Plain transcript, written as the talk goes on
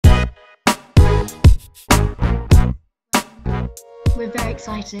We're very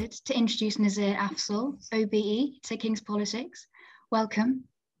excited to introduce Nazir Afzal OBE to King's Politics. Welcome.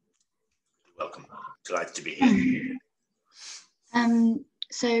 Welcome. Delighted to be here.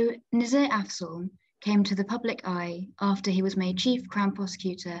 So Nazir Afzal came to the public eye after he was made Chief Crown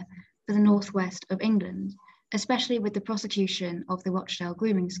Prosecutor for the northwest of England, especially with the prosecution of the Rochdale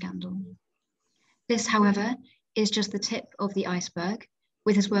grooming scandal. This, however, is just the tip of the iceberg,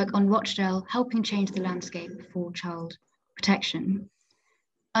 with his work on Rochdale helping change the landscape for child protection.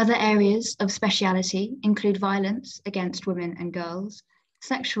 Other areas of speciality include violence against women and girls,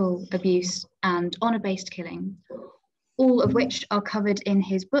 sexual abuse, and honour-based killing, all of which are covered in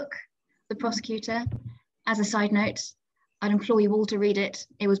his book, The Prosecutor. As a side note, I'd implore you all to read it.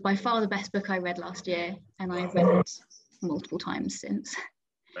 It was by far the best book I read last year, and I've read it multiple times since.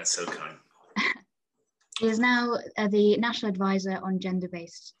 That's so kind. He is now the National Advisor on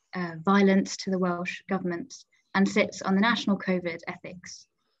Gender-Based Violence to the Welsh Government and sits on the National COVID Ethics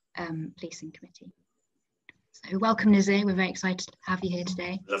Policing Committee. So welcome, Nazir. We're very excited to have you here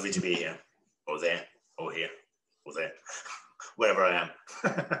today. Lovely to be here, or there, or here, or there, wherever I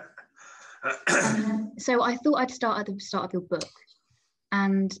am. So I thought I'd start at the start of your book.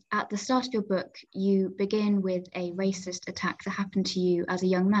 And at the start of your book, you begin with a racist attack that happened to you as a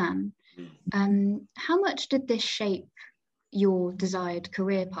young man. How much did this shape your desired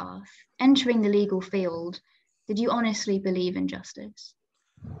career path? Entering the legal field, did you honestly believe in justice?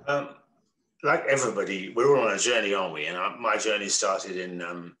 Like everybody, we're all on a journey, aren't we? And my journey started in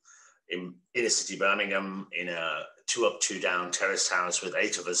inner city Birmingham, in a 2-up, 2-down terraced house with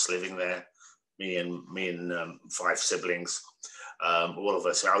 8 of us living there, me and 5 siblings, all of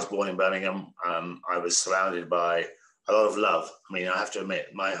us. I was born in Birmingham. I was surrounded by a lot of love. I mean, I have to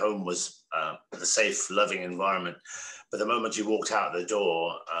admit, my home was a safe, loving environment. But the moment you walked out the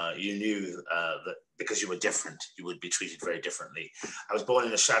door, you knew that because you were different, you would be treated very differently. I was born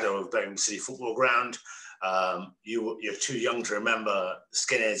in the shadow of Birmingham City Football Ground. You're too young to remember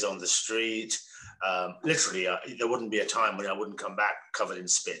skinheads on the street. Literally, there wouldn't be a time when I wouldn't come back covered in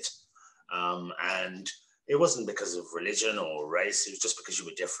spit. And it wasn't because of religion or race, it was just because you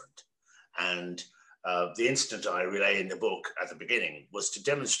were different. And the incident I relay in the book at the beginning was to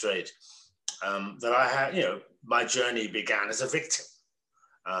demonstrate that I had, my journey began as a victim.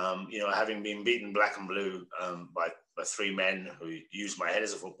 Having been beaten black and blue by 3 men who used my head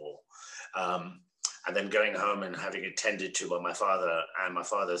as a football, and then going home and having it tended to by my father, and my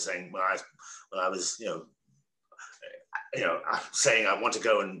father saying, when I was, saying I want to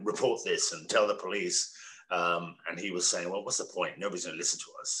go and report this and tell the police, and he was saying, well, what's the point? Nobody's going to listen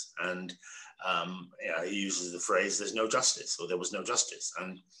to us. And he uses the phrase, there's no justice, or there was no justice.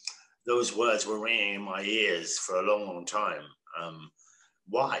 And those words were ringing in my ears for a long, long time.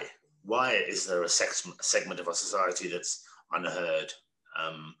 Why? Why is there a segment of our society that's unheard,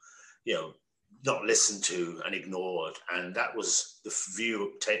 not listened to and ignored? And that was the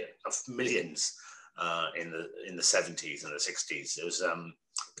view of millions in the 70s and the 60s. It was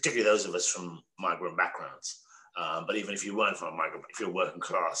particularly those of us from migrant backgrounds. But even if you weren't from a migrant, if you were working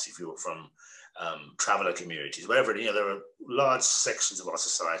class, if you were from traveller communities, whatever, there were large sections of our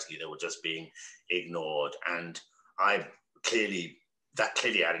society that were just being ignored. And that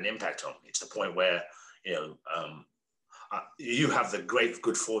clearly had an impact on me, to the point where, you have the great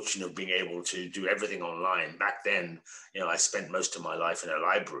good fortune of being able to do everything online. Back then, I spent most of my life in a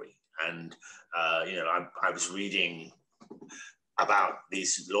library, and, I was reading about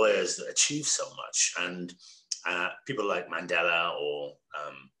these lawyers that achieved so much, and people like Mandela or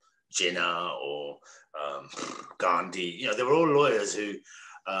Jinnah or Gandhi, they were all lawyers who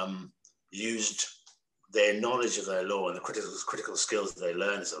used their knowledge of their law and the critical skills that they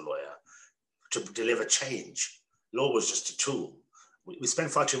learned as a lawyer to deliver change. Law was just a tool. We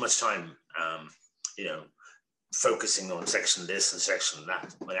spend far too much time, focusing on section this and section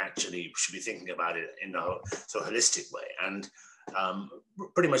that, when actually we should be thinking about it in a sort of holistic way. And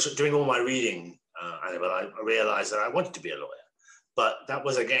pretty much doing all my reading, I realized that I wanted to be a lawyer. But that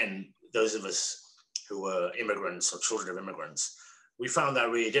was, again, those of us who were immigrants or children of immigrants, we found that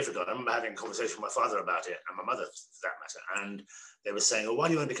really difficult. I remember having a conversation with my father about it, and my mother, for that matter, and they were saying, well, why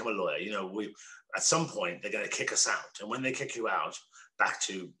do you want to become a lawyer? At some point, they're going to kick us out. And when they kick you out, back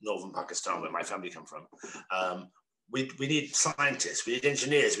to northern Pakistan, where my family come from, we need scientists, we need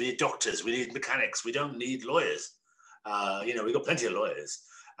engineers, we need doctors, we need mechanics. We don't need lawyers. We've got plenty of lawyers.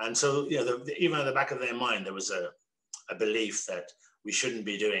 And so, even at the back of their mind, there was a belief that we shouldn't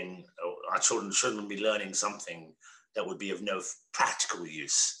be doing, or our children shouldn't be learning something that would be of no practical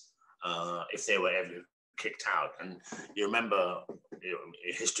use if they were ever kicked out. And you remember,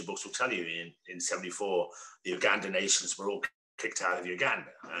 history books will tell you in 74, the Ugandan nations were all kicked out of Uganda.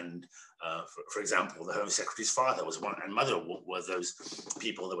 And for example, the Home Secretary's father was one, and mother were those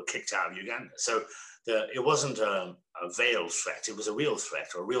people that were kicked out of Uganda. So it wasn't a veiled threat, it was a real threat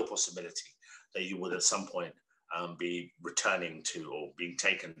or a real possibility that you would at some point be returning to or being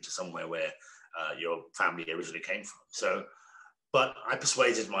taken to somewhere where your family originally came from. So, but I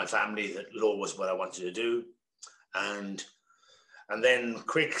persuaded my family that law was what I wanted to do, and then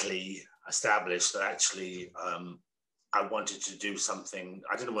quickly established that actually I wanted to do something.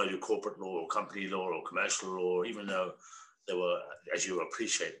 I didn't want to do corporate law or company law or commercial law, even though they were, as you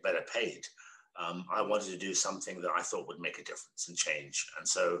appreciate, better paid. I wanted to do something that I thought would make a difference and change. And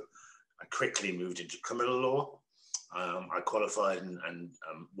so I quickly moved into criminal law. I qualified and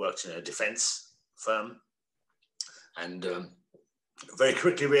worked in a defense firm, and very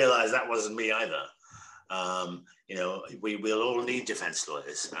quickly realized that wasn't me either. You know, we'll all need defense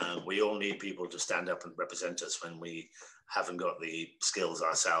lawyers. We all need people to stand up and represent us when we haven't got the skills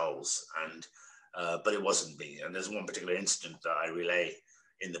ourselves. And but it wasn't me. And there's one particular incident that I relay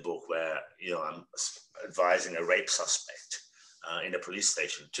in the book where, you know, I'm advising a rape suspect in a police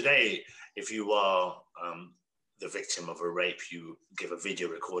station. Today, if you are the victim of a rape, you give a video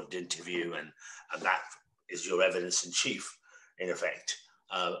recorded interview, and that is your evidence in chief, in effect.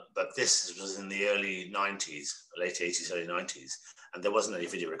 But this was in the early 90s, late 80s, early 90s, and there wasn't any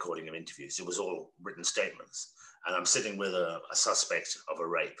video recording of interviews. It was all written statements. And I'm sitting with a suspect of a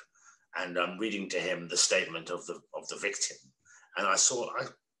rape, and I'm reading to him the statement of the victim. And I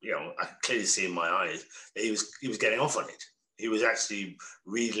could clearly see in my eyes that he was getting off on it. He was actually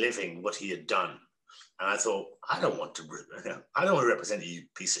reliving what he had done. And I thought, I don't want to represent you,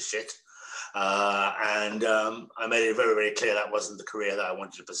 piece of shit. And I made it very, very clear that wasn't the career that I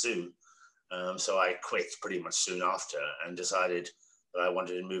wanted to pursue. So I quit pretty much soon after and decided that I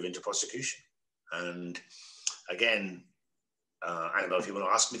wanted to move into prosecution. And again, I don't know if you want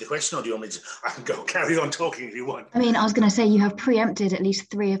to ask me the question, or do you want me to? I can go carry on talking if you want. I mean, I was going to say you have preempted at least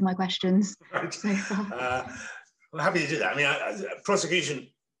 3 of my questions. Right. So far. I'm happy to do that. I mean, prosecution,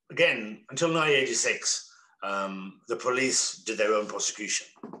 again, until 1986, the police did their own prosecution.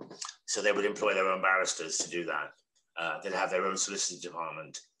 So they would employ their own barristers to do that. They'd have their own solicitor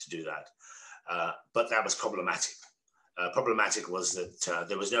department to do that. But that was problematic. Problematic was that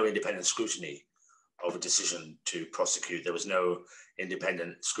there was no independent scrutiny of a decision to prosecute. There was no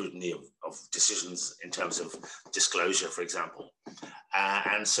independent scrutiny of decisions in terms of disclosure, for example.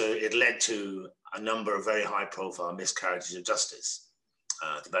 And so it led to a number of very high-profile miscarriages of justice.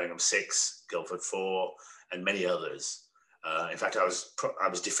 The Birmingham 6, Guildford 4, and many others. In fact, I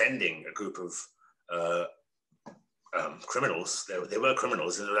was defending a group of criminals. They were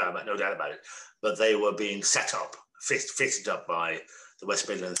criminals, no doubt about it, but they were being set up, fitted up by the West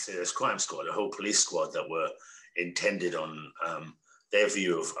Midlands Serious Crime Squad, a whole police squad that were intended on their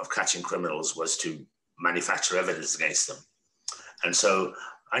view of catching criminals was to manufacture evidence against them. And so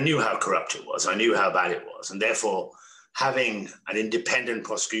I knew how corrupt it was. I knew how bad it was. And therefore, having an independent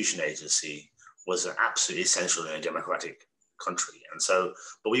prosecution agency was absolutely essential in a democratic country. And so,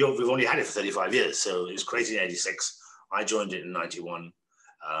 but we've only had it for 35 years. So it was created in 86. I joined it in 91.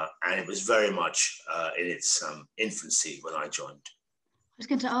 And it was very much in its infancy when I joined. I was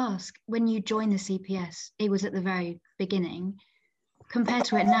going to ask, when you joined the CPS, it was at the very beginning. Compared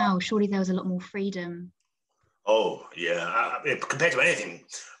to it now, surely there was a lot more freedom. Oh, yeah. Compared to anything,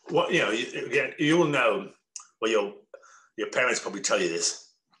 what you all know, well, your parents probably tell you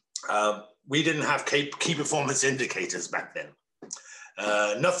this. We didn't have key performance indicators back then.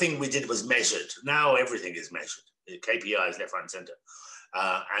 Nothing we did was measured. Now everything is measured. KPIs left, right, and center.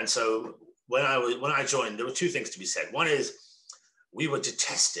 And so when I joined, there were 2 things to be said. One is we were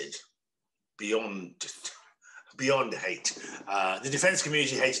detested beyond hate. The defense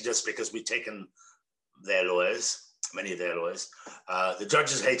community hated us because we'd taken their lawyers, many of their lawyers. The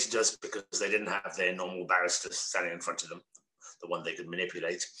judges hated us because they didn't have their normal barristers standing in front of them, the one they could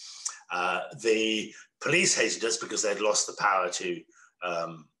manipulate. The police hated us because they'd lost the power to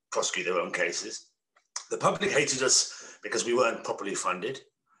prosecute their own cases. The public hated us because we weren't properly funded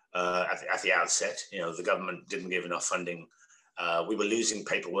at the outset. You know, the government didn't give enough funding. We were losing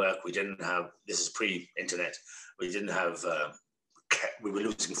paperwork. We didn't have, this is pre-internet, we were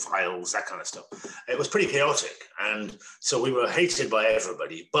losing files, that kind of stuff. It was pretty chaotic. And so we were hated by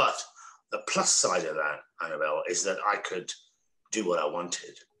everybody. But the plus side of that, Annabelle, is that I could do what I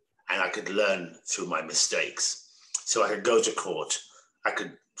wanted and I could learn through my mistakes. So I could go to court. I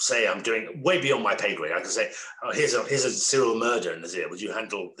could say I'm doing way beyond my pay grade. I could say, oh, here's a serial murder, Nazir. Would you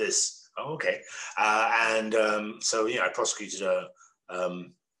handle this? Oh, okay. So, I prosecuted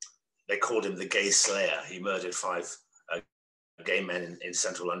they called him the gay slayer. He murdered 5 gay men in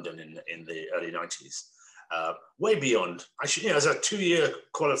central London in the early 90s. Way beyond, I should, as a 2-year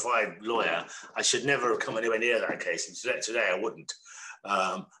qualified lawyer, I should never have come anywhere near that case. And today I wouldn't.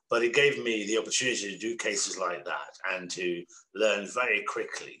 But it gave me the opportunity to do cases like that and to learn very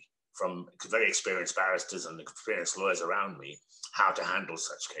quickly from very experienced barristers and experienced lawyers around me how to handle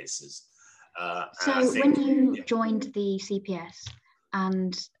such cases. So when you joined the CPS,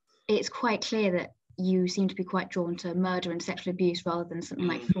 and it's quite clear that you seem to be quite drawn to murder and sexual abuse rather than something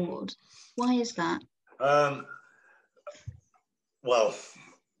like fraud. Why is that? Well,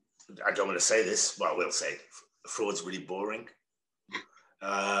 I don't want to say this, but I will say fraud's really boring.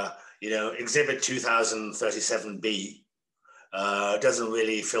 Exhibit 2037B doesn't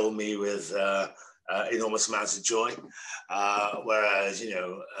really fill me with enormous amounts of joy. Whereas,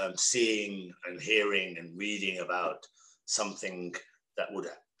 seeing and hearing and reading about something that would,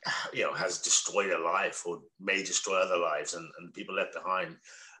 has destroyed a life or may destroy other lives and people left behind,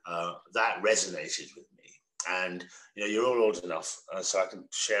 that resonated with me. And, you're all old enough, so I can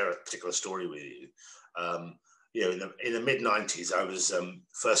share a particular story with you. In the mid-90s, I was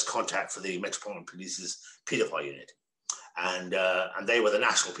first contact for the Metropolitan Police's paedophile unit. And they were the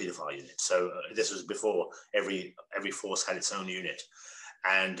national paedophile unit. So this was before every force had its own unit.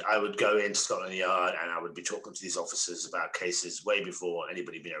 And I would go into Scotland Yard and I would be talking to these officers about cases way before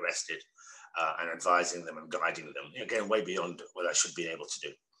anybody had been arrested and advising them and guiding them, again, way beyond what I should be able to do.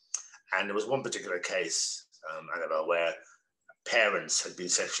 And there was one particular case, Annabelle, where parents had been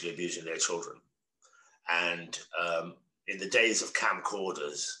sexually abusing their children. And in the days of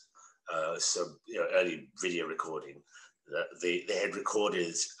camcorders, early video recording, they had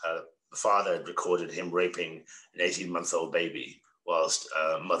recorded, the father had recorded him raping an 18-month-old baby whilst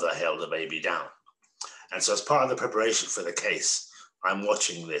mother held the baby down. And so as part of the preparation for the case, I'm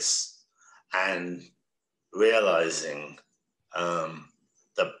watching this and realizing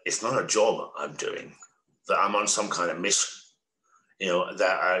that it's not a job I'm doing, that I'm on some kind of mission.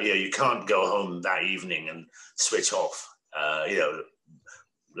 You can't go home that evening and switch off,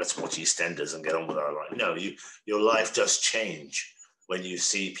 let's watch EastEnders and get on with our life. No, your life does change when you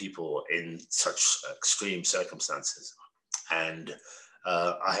see people in such extreme circumstances. And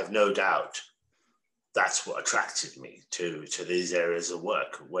I have no doubt that's what attracted me to these areas of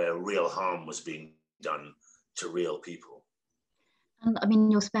work where real harm was being done to real people. And I mean,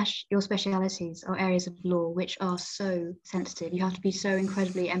 your specialities are areas of law which are so sensitive. You have to be so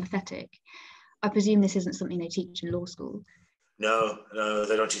incredibly empathetic. I presume this isn't something they teach in law school. No,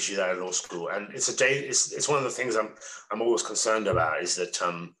 they don't teach you that in law school, and it's one of the things I'm always concerned about is that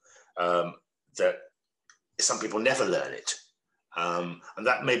that some people never learn it, and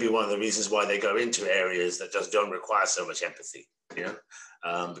that may be one of the reasons why they go into areas that just don't require so much empathy,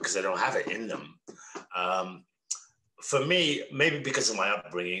 because they don't have it in them. For me, maybe because of my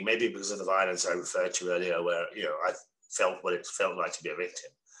upbringing, maybe because of the violence I referred to earlier, where I felt what it felt like to be a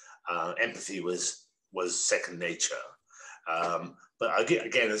victim. Empathy was second nature. But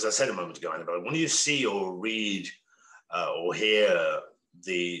again, as I said a moment ago, Annabelle, when you see or read or hear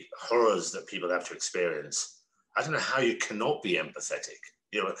the horrors that people have to experience, I don't know how you cannot be empathetic.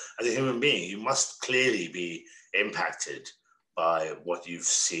 As a human being, you must clearly be impacted by what you've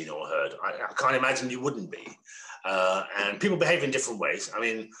seen or heard. I can't imagine you wouldn't be. And people behave in different ways. I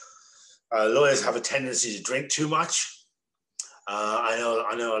mean, lawyers have a tendency to drink too much. I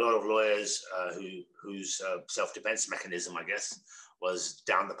know a lot of lawyers whose self-defense mechanism, I guess, was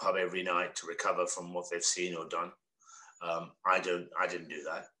down the pub every night to recover from what they've seen or done. I didn't do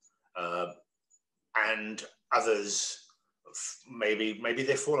that. And others, maybe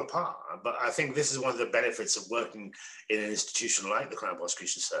they fall apart. But I think this is one of the benefits of working in an institution like the Crown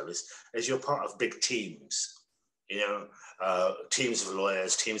Prosecution Service, is you're part of big teams. Teams of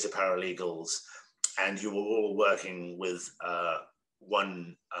lawyers, teams of paralegals. And you were all working with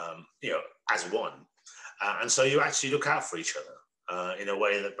one, as one. And so you actually look out for each other in a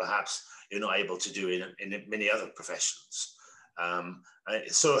way that perhaps you're not able to do in many other professions. And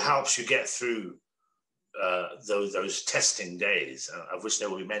it sort of helps you get through those testing days, of which there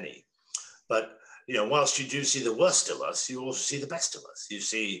will be many. But, whilst you do see the worst of us, you also see the best of us. You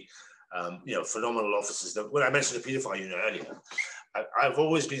see, phenomenal officers. When I mentioned the paedophile unit earlier, I've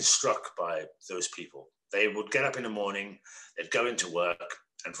always been struck by those people. They would get up in the morning, they'd go into work,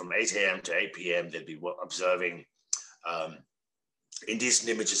 and from 8 a.m. to 8 p.m. they'd be observing indecent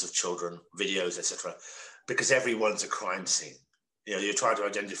images of children, videos, etc. Because everyone's a crime scene. You try to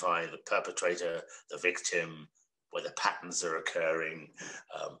identify the perpetrator, the victim, whether patterns are occurring,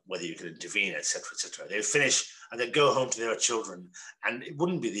 whether you can intervene, etc., etc. They'd finish and they'd go home to their children, and it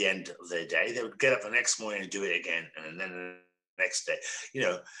wouldn't be the end of their day. They would get up the next morning and do it again, and then next day. You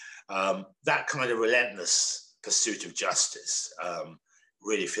know, that kind of relentless pursuit of justice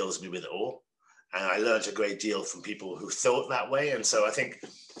really fills me with awe. And I learned a great deal from people who thought that way. And so I think,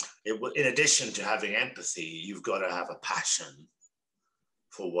 in addition to having empathy, you've got to have a passion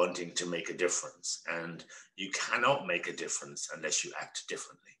for wanting to make a difference. And you cannot make a difference unless you act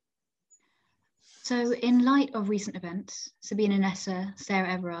differently. So in light of recent events, Sabina Nessa,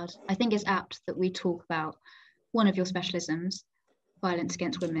 Sarah Everard, I think it's apt that we talk about one of your specialisms, violence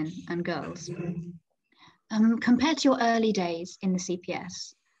against women and girls. Compared to your early days in the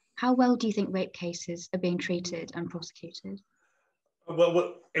CPS, how well do you think rape cases are being treated and prosecuted?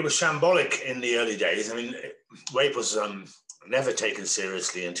 Well, it was shambolic in the early days. I mean, rape was never taken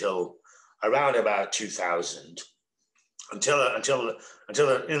seriously until around about 2000. Until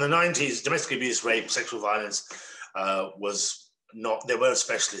in the 90s, domestic abuse, rape, sexual violence was not. There weren't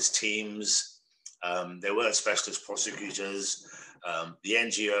specialist teams. There weren't specialist prosecutors. The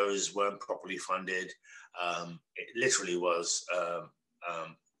NGOs weren't properly funded. It literally was.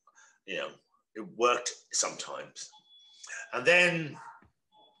 You know, it worked sometimes. And then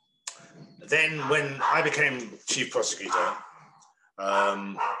when I became chief prosecutor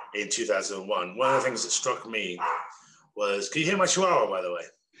in 2001, one of the things that struck me was, can you hear my chihuahua, by the way?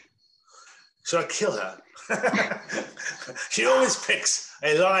 Should I kill her? She always picks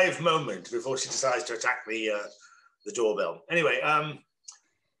a live moment before she decides to attack the doorbell. Anyway, I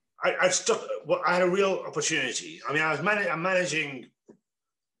had a real opportunity. I mean, I'm managing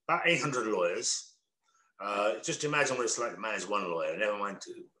about 800 lawyers. Just imagine what it's like to manage one lawyer, never mind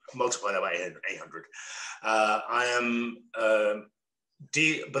to multiply that by 800.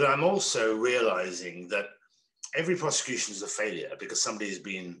 But I'm also realizing that every prosecution is a failure because somebody's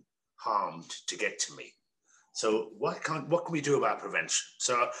been harmed to get to me. So what can we do about prevention?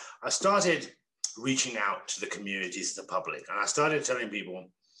 So I started reaching out to the communities, the public, and I started telling people,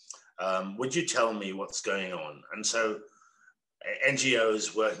 would you tell me what's going on? And so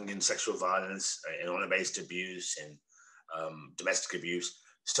NGOs working in sexual violence, in honor-based abuse, in domestic abuse,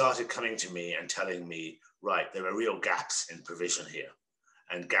 started coming to me and telling me, right, there are real gaps in provision here,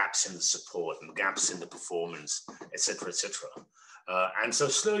 and gaps in the support, and gaps in the performance, et cetera, et cetera. And so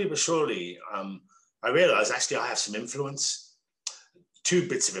slowly but surely, I realized actually I have some influence, two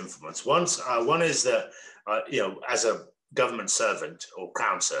bits of influence. One is that, as a government servant or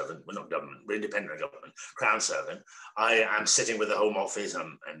crown servant, we're not government, we're independent of government, crown servant, I am sitting with the Home Office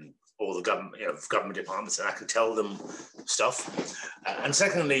and all the government departments, and I can tell them stuff. And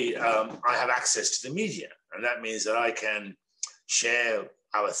secondly, I have access to the media, and that means that I can share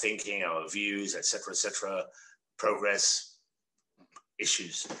our thinking, our views, et cetera, progress,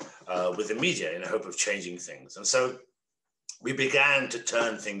 issues with the media in the hope of changing things. And so we began to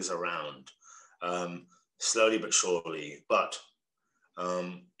turn things around. Slowly but surely, but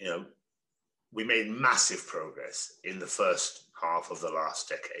we made massive progress in the first half of the last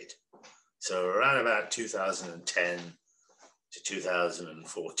decade. So around about 2010 to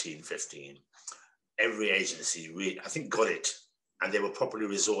 2014, 15, every agency I think got it, and they were properly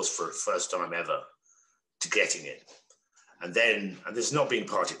resourced for the first time ever to getting it. And then, and this is not being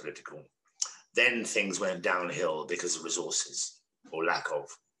party political, then things went downhill because of resources or lack of.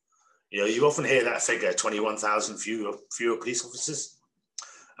 You often hear that figure, 21,000 fewer police officers.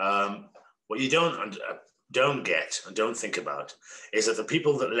 What you don't get and don't think about is that the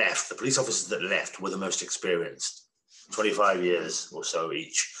people that left, the police officers that left, were the most experienced, 25 years or so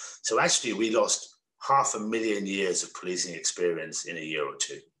each. So actually we lost 500,000 years of policing experience in a year or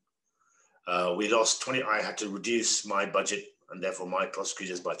two. We lost I had to reduce my budget and therefore my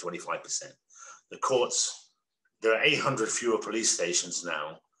prosecutors by 25%. The courts, there are 800 fewer police stations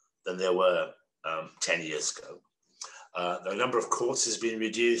now than there were 10 years ago. The number of courts has been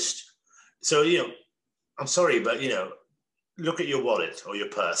reduced. So, I'm sorry, but, look at your wallet or your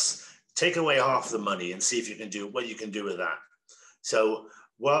purse, take away half the money and see if you can do what you can do with that. So,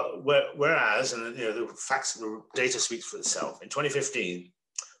 whereas, and the facts, the data speaks for itself. In 2015,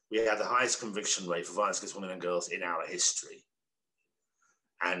 we had the highest conviction rate for violence against women and girls in our history.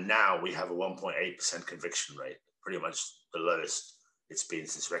 And now we have a 1.8% conviction rate, pretty much the lowest it's been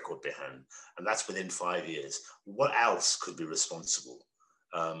since record began, and that's within 5 years. What else could be responsible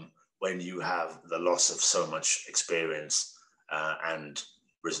when you have the loss of so much experience and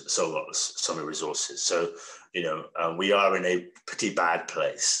so many resources? So, we are in a pretty bad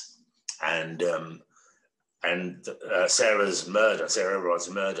place, and Sarah Everard's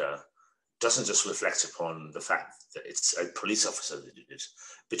murder doesn't just reflect upon the fact that it's a police officer that did it.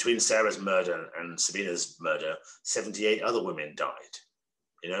 Between Sarah's murder and Sabina's murder, 78 other women died.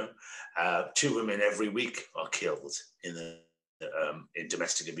 2 women every week are killed in the in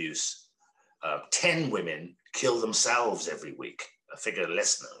domestic abuse. 10 women kill themselves every week, a figure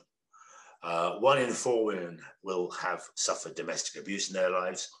less known. 1 in 4 women will have suffered domestic abuse in their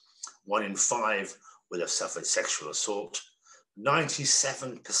lives. 1 in 5 will have suffered sexual assault.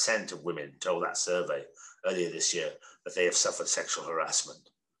 97% of women told that survey earlier this year that they have suffered sexual harassment.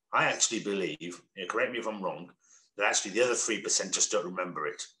 I actually believe, correct me if I'm wrong, that actually the other 3% just don't remember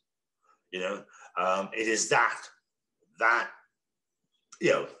it. It is the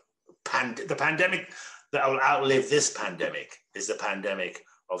pandemic that will outlive this pandemic is the pandemic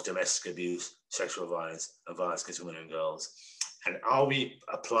of domestic abuse, sexual violence, and violence against women and girls. And are we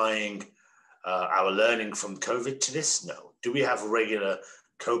applying our learning from COVID to this? No. Do we have regular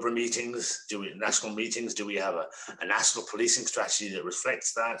COBRA meetings? National meetings? Do we have a national policing strategy that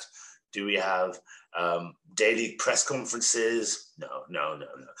reflects that? Do we have daily press conferences? No.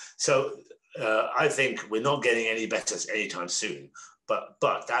 So I think we're not getting any better anytime soon. But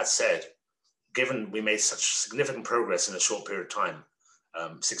that said, given we made such significant progress in a short period of time,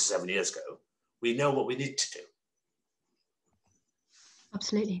 6 or 7 years ago, we know what we need to do.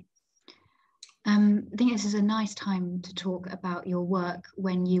 Absolutely. I think this is a nice time to talk about your work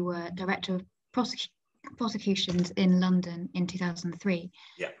when you were Director of Prosecutions in London in 2003,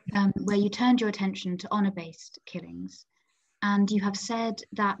 where you turned your attention to honour-based killings. And you have said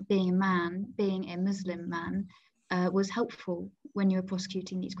that being a Muslim man, was helpful when you were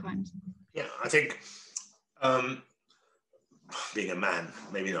prosecuting these crimes. Yeah, I think being a man,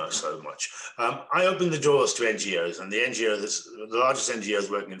 maybe not so much. I opened the doors to NGOs, and the NGO, the largest NGOs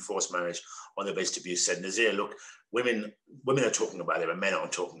working in forced marriage, honour-based abuse, said, Nazir, look, women are talking about it, but men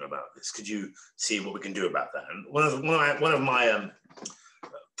aren't talking about this. Could you see what we can do about that? And one of my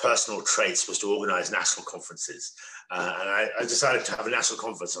personal traits was to organise national conferences, and I decided to have a national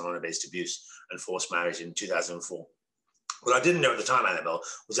conference on honour-based abuse and forced marriage in 2004. What I didn't know at the time, Annabelle,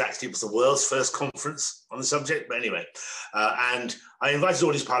 was actually it was the world's first conference on the subject. But anyway, and I invited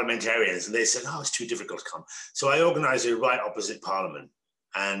all these parliamentarians, and they said, "Oh, it's too difficult to come." So I organised it right opposite Parliament,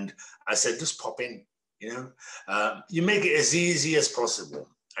 and I said, "Just pop in, you make it as easy as possible."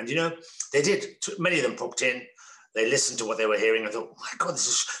 And they did. Many of them popped in. They listened to what they were hearing. I thought, oh my God,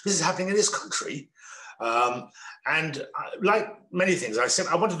 this is happening in this country. And like many things, I said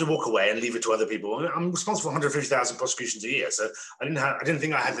I wanted to walk away and leave it to other people. I'm responsible for 150,000 prosecutions a year, so I didn't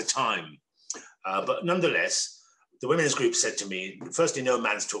think I had the time. But nonetheless, the women's group said to me, firstly, no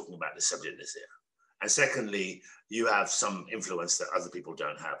man's talking about this subject this year, and secondly, you have some influence that other people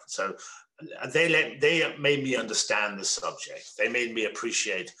don't have. So they made me understand the subject. They made me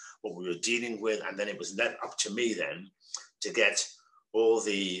appreciate what we were dealing with, and then it was up to me then to get all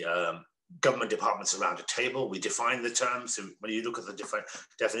the government departments around a table. We defined the terms. So when you look at the different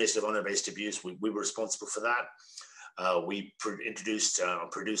definition of honour-based abuse, we were responsible for that. We produced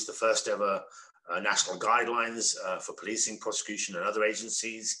the first ever national guidelines for policing, prosecution, and other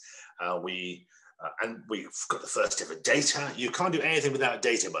agencies. And we've got the first ever data. You can't do anything without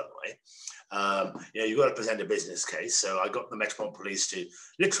data, by the way. You've got to present a business case. So I got the Metropolitan Police to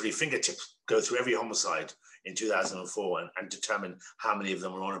literally fingertips go through every homicide in 2004 and determine how many of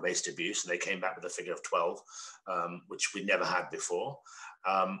them were honour-based abuse. And they came back with a figure of 12, which we'd never had before.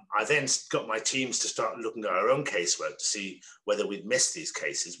 I then got my teams to start looking at our own casework to see whether we'd missed these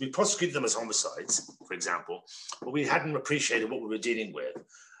cases. We prosecuted them as homicides, for example, but we hadn't appreciated what we were dealing with.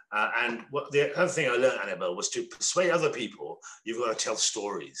 And the other thing I learned, Annabelle, was to persuade other people, you've got to tell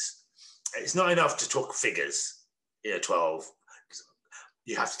stories. It's not enough to talk figures, 12.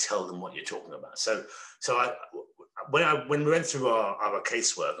 You have to tell them what you're talking about. So when we went through our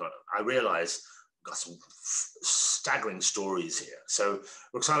casework, I realized we've got some staggering stories here. So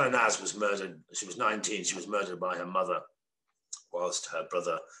Roxana Naz was murdered. She was 19. She was murdered by her mother,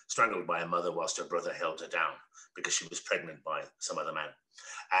 strangled by her mother whilst her brother held her down because she was pregnant by some other man.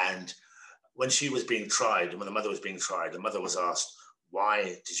 And when she was being tried, and when the mother was being tried, the mother was asked,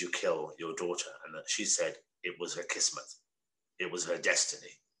 "Why did you kill your daughter?" And she said, "It was her kismet. It was her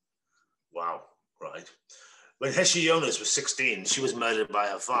destiny." Wow, right? When Heshi Jonas was 16, she was murdered by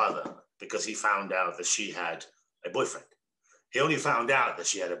her father because he found out that she had a boyfriend. He only found out that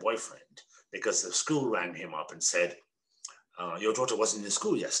she had a boyfriend because the school rang him up and said, "Your daughter wasn't in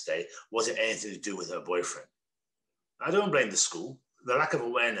school yesterday. Was it anything to do with her boyfriend?" I don't blame the school. The lack of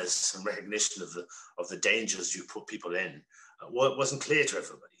awareness and recognition of the dangers you put people in wasn't clear to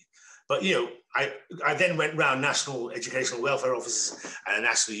everybody. But, I then went around national educational welfare offices and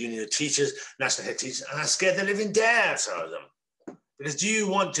national union of teachers, national head teachers, and I scared the living daylights out of them. Because do you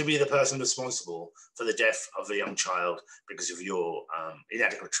want to be the person responsible for the death of a young child because of your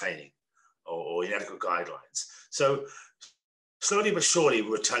inadequate training or inadequate guidelines? So slowly but surely, we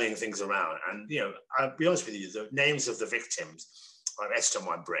were turning things around. And, you know, I'll be honest with you, the names of the victims are etched on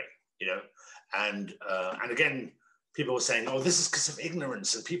my brain, you know. And again, people were saying, oh, this is because of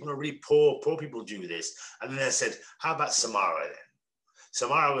ignorance and people are really poor people do this. And then I said, how about Samara then?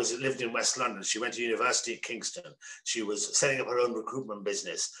 Samara lived in West London. She went to university at Kingston. She was setting up her own recruitment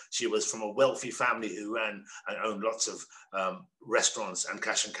business. She was from a wealthy family who ran and owned lots of restaurants and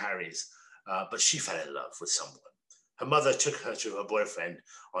cash and carries. But she fell in love with someone. Her mother took her to her boyfriend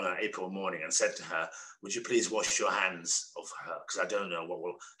on an April morning and said to her, would you please wash your hands of her? Because I don't know what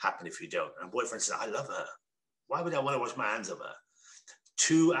will happen if you don't. And her boyfriend said, I love her. Why would I want to wash my hands of her?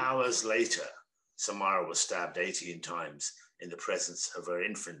 2 hours later, Samara was stabbed 18 times in the presence of her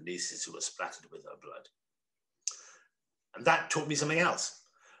infant nieces who were splattered with her blood. And that taught me something else,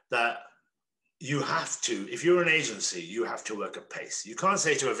 that you have to, if you're an agency, you have to work at pace. You can't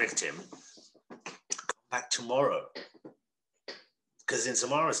say to a victim, come back tomorrow. Because in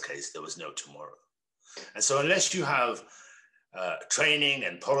Samara's case, there was no tomorrow. And so unless you have training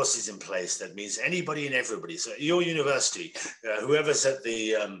and policies in place, that means anybody and everybody, so your university, whoever's at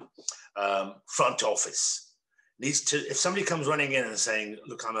the front office, needs to, if somebody comes running in and saying,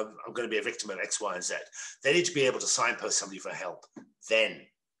 look, I'm going to be a victim of X, Y, and Z, they need to be able to signpost somebody for help then,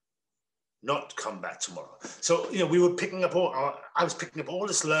 not come back tomorrow. So, you know, we were picking up I was picking up all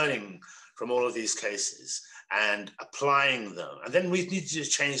this learning from all of these cases and applying them. And then we needed to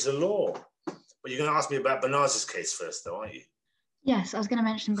change the law. But you're going to ask me about Banaz's case first, though, aren't you? Yes, I was going to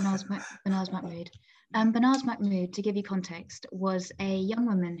mention Banaz Mahmood. Banaz Mahmood, to give you context, was a young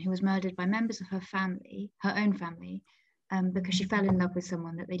woman who was murdered by members of her family, her own family, because she fell in love with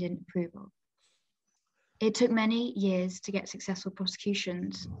someone that they didn't approve of. It took many years to get successful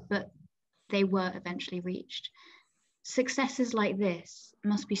prosecutions, but they were eventually reached. Successes like this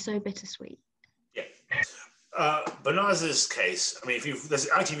must be so bittersweet. Yeah. Banaz's case, I mean, there's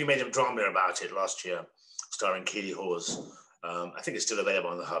ITV made a drama about it last year, starring Keely Hawes. I think it's still available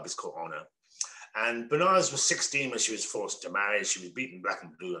on the Hub. It's called Honor. And Banaz was 16 when she was forced to marry. She was beaten black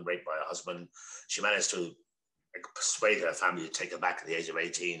and blue and raped by her husband. She managed to persuade her family to take her back at the age of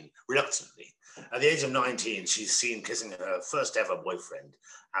 18, reluctantly. At the age of 19, she's seen kissing her first ever boyfriend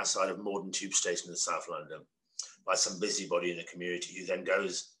outside of Morden Tube Station in South London by some busybody in the community who then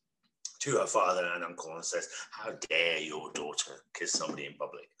goes to her father and uncle and says, how dare your daughter kiss somebody in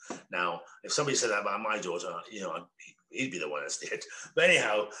public? Now, if somebody said that about my daughter, you know, he'd be the one that's dead. But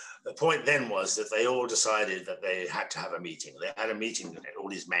anyhow, the point then was that they all decided that they had to have a meeting. They had a meeting, all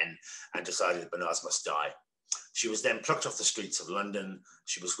these men, and decided that Banaz must die. She was then plucked off the streets of London.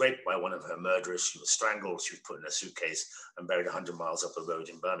 She was raped by one of her murderers. She was strangled. She was put in a suitcase and buried 100 miles up the road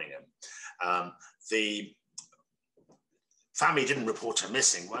in Birmingham. The family didn't report her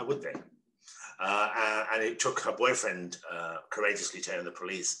missing. Why would they? And it took her boyfriend courageously telling the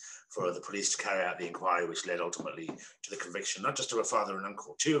police for the police to carry out the inquiry, which led ultimately to the conviction, not just of her father and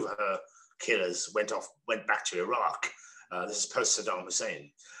uncle. 2 of her killers went back to Iraq. This is post Saddam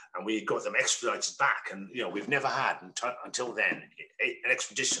Hussein. And we got them extradited back. And, you know, we've never had, until then, an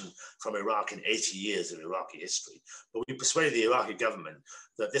extradition from Iraq in 80 years of Iraqi history. But we persuaded the Iraqi government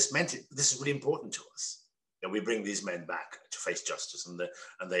that this is really important to us, that we bring these men back to face justice.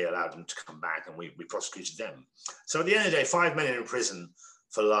 And they allowed them to come back, and we prosecuted them. So at the end of the day, 5 men in prison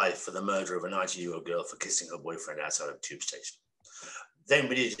for life for the murder of a 19-year-old girl for kissing her boyfriend outside of a tube station. Then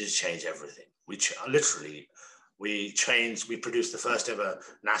we needed to change everything. We produced the first ever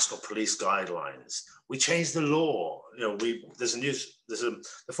national police guidelines. We changed the law. You know, the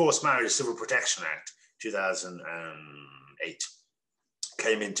Forced Marriage Civil Protection Act 2008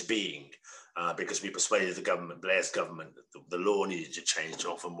 came into being because we persuaded the government, Blair's government, that the law needed to change to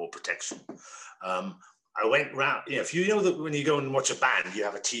offer more protection. I went round, you know, if you know that when you go and watch a band, you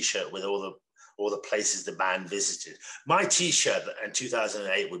have a T-shirt with all the places the band visited. My T-shirt in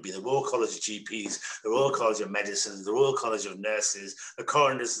 2008 would be the Royal College of GPs, the Royal College of Medicine, the Royal College of Nurses, the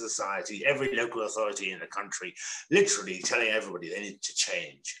Coroners Society, every local authority in the country, literally telling everybody they need to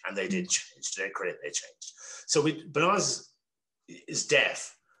change. And they did change. To their credit, they changed. So Banaz is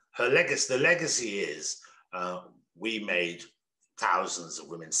deaf. The legacy is we made thousands of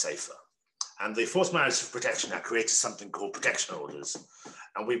women safer. And the Forced Marriage Protection Act created something called protection orders.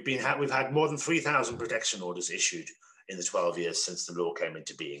 And we've had more than 3,000 protection orders issued in the 12 years since the law came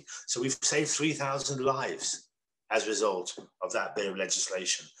into being. So we've saved 3,000 lives as a result of that bit of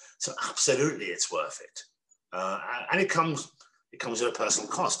legislation. So absolutely it's worth it. And it comes at a personal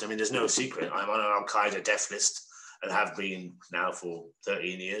cost. I mean, there's no secret. I'm on an Al-Qaeda death list and have been now for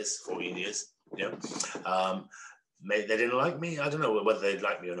 14 years. You know? Maybe they didn't like me. I don't know whether they'd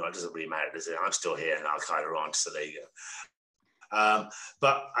like me or not. It doesn't really matter, does it? I'm still here and Al-Qaeda aren't, so there you go.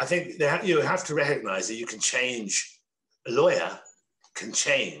 But I think you have to recognize that you can change, a lawyer can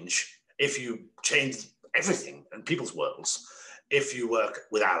change if you change everything in people's worlds, if you work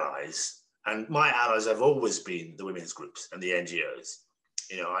with allies. And my allies have always been the women's groups and the NGOs.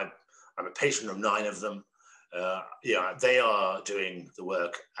 You know, I'm a patron of 9 of them. Yeah, they are doing the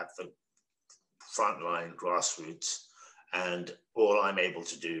work at the frontline grassroots, and all I'm able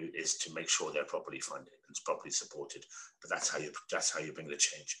to do is to make sure they're properly funded and properly supported. But that's how you bring the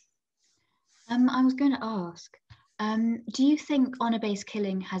change. I was going to ask, do you think honour-based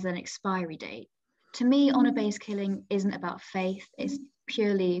killing has an expiry date? To me, honour-based killing isn't about faith, it's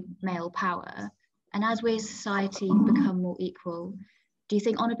purely male power. And as we as a society become more equal, do you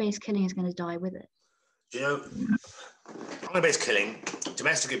think honour-based killing is going to die with it? Do you know, honour-based killing,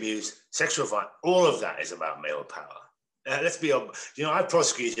 domestic abuse, sexual violence, all of that is about male power. Let's be honest, you know, I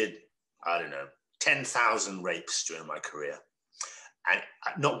prosecuted, I don't know, 10,000 rapes during my career. And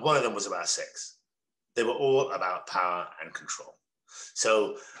not one of them was about sex. They were all about power and control.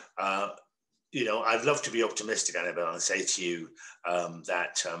 So, you know, I'd love to be optimistic, Annabelle, and say to you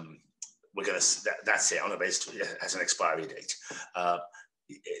that we're going to, that's it, honour-based has an expiry date.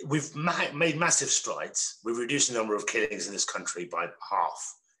 We've made massive strides. We've reduced the number of killings in this country by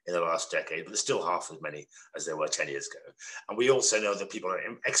half in the last decade, but there's still half as many as there were 10 years ago. And we also know that people are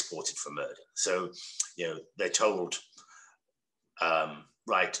exported for murder. So, you know, they're told,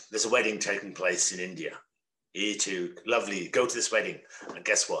 right, there's a wedding taking place in India. You two, lovely, go to this wedding. And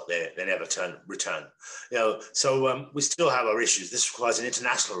guess what? They never return. You know, so we still have our issues. This requires an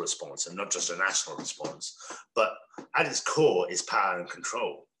international response and not just a national response. But at its core is power and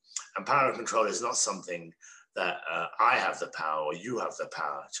control. And power and control is not something that I have the power or you have the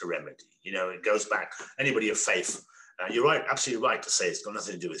power to remedy. You know, it goes back, anybody of faith, you're right, absolutely right to say it's got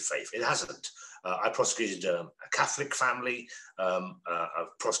nothing to do with faith. It hasn't. I prosecuted a Catholic family.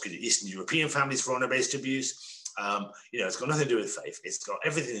 I've prosecuted Eastern European families for honour-based abuse. You know, it's got nothing to do with faith. It's got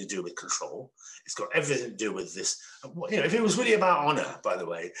everything to do with control. It's got everything to do with this. You know, if it was really about honour, by the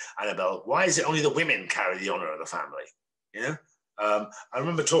way, Annabelle, why is it only the women carry the honour of the family? You know, I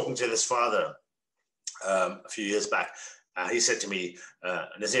remember talking to this father a few years back. He said to me,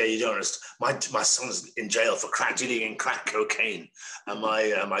 Nazir, you don't understand. My son's in jail for dealing in crack cocaine, and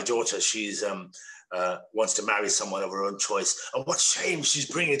my daughter, she's wants to marry someone of her own choice. And what shame she's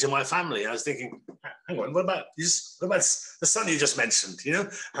bringing to my family. And I was thinking, hang on, what about the son you just mentioned? You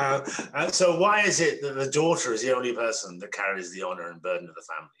know, so why is it that the daughter is the only person that carries the honour and burden of the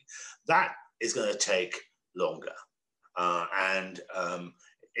family? That is going to take longer, and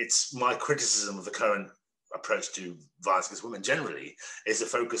it's my criticism of the current approach to violence against women generally is the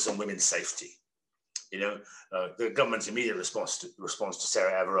focus on women's safety. You know, the government's immediate response to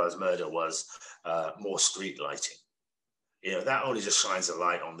Sarah Everard's murder was more street lighting. You know, that only just shines a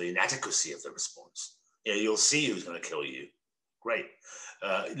light on the inadequacy of the response. You know, you'll see who's going to kill you. Great.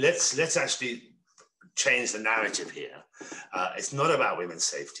 Let's actually change the narrative here. It's not about women's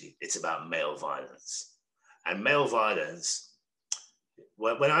safety. It's about male violence. And male violence,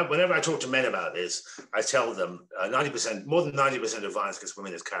 whenever I talk to men about this, I tell them 90%, more than 90% of violence against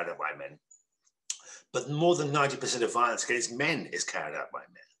women is carried out by men. But more than 90% of violence against men is carried out by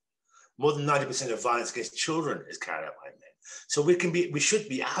men. More than 90% of violence against children is carried out by men. So we should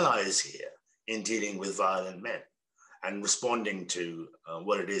be allies here in dealing with violent men and responding to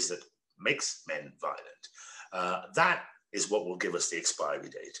what it is that makes men violent. That is what will give us the expiry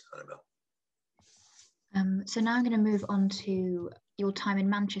date, Annabelle. So now I'm going to move on to your time in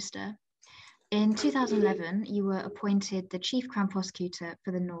Manchester. In 2011, you were appointed the Chief Crown Prosecutor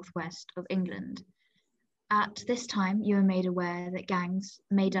for the Northwest of England. At this time, you were made aware that gangs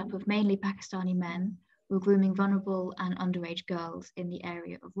made up of mainly Pakistani men were grooming vulnerable and underage girls in the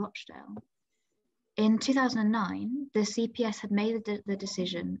area of Rochdale. In 2009, the CPS had made the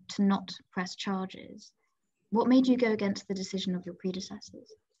decision to not press charges. What made you go against the decision of your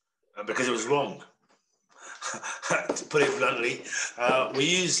predecessors? Because it was wrong. To put it bluntly, we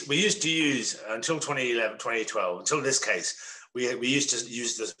used to use until 2011, 2012, until this case, we used to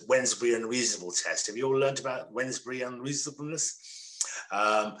use the Wednesbury unreasonable test. Have you all learned about Wednesbury unreasonableness?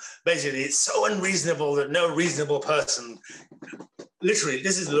 Basically, it's so unreasonable that no reasonable person, literally,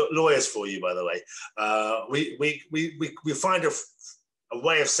 this is lawyers for you, by the way. We find a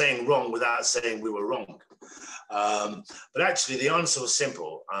way of saying wrong without saying we were wrong. But actually, the answer was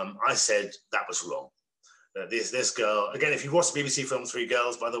simple. I said that was wrong. This girl, again, if you watch the BBC film Three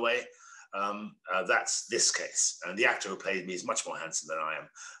Girls, by the way, that's this case. And the actor who played me is much more handsome than I am,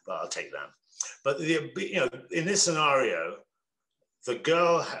 but I'll take that. But you know, in this scenario, the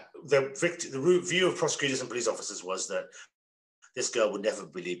girl, the view of prosecutors and police officers was that this girl would never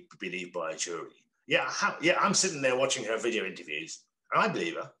be believed by a jury. Yeah, I'm sitting there watching her video interviews, and I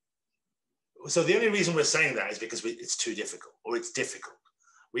believe her. So the only reason we're saying that is because it's too difficult, or it's difficult.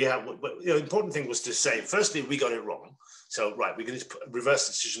 The important thing was to say, firstly, we got it wrong. So, right, we're going to reverse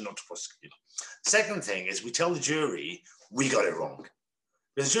the decision not to prosecute. Second thing is we tell the jury we got it wrong.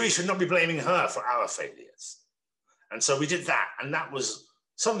 The jury should not be blaming her for our failures. And so we did that. And that was,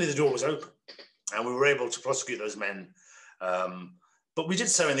 suddenly the door was open. And we were able to prosecute those men. But we did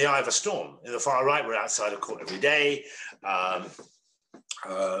so in the eye of a storm. In the far right, we're outside of court every day.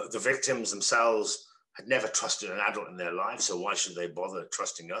 The victims themselves had never trusted an adult in their life, so why should they bother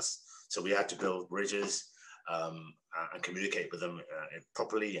trusting us? So we had to build bridges and communicate with them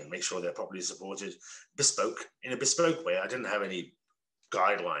properly and make sure they're properly supported, in a bespoke way. I didn't have any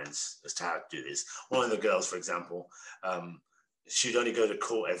guidelines as to how to do this. One of the girls, for example, she'd only go to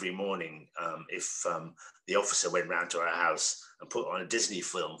court every morning if the officer went round to her house and put on a Disney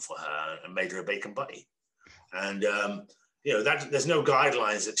film for her and made her a bacon butty. And there's no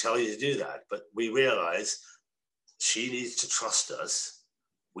guidelines that tell you to do that, but we realize she needs to trust us.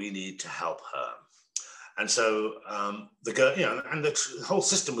 We need to help her. And so the girl, and the whole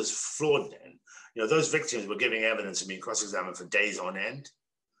system was flawed then. Those victims were giving evidence and being cross-examined for days on end.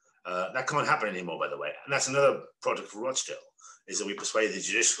 That can't happen anymore, by the way. And that's another product of Rochdale, is that we persuaded the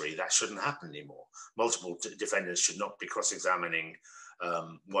judiciary that shouldn't happen anymore. Multiple defendants should not be cross-examining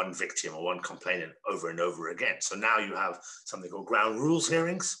one victim or one complainant over and over again. So now you have something called ground rules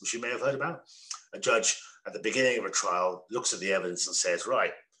hearings, which you may have heard about. A judge at the beginning of a trial looks at the evidence and says,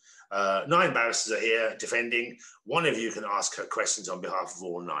 right, 9 barristers are here defending. One of you can ask her questions on behalf of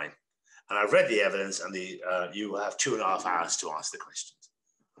all 9. And I've read the evidence, and you have 2.5 hours to ask the questions.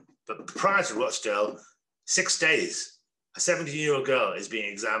 But prior to Rochdale, 6 days, a 17-year-old girl is being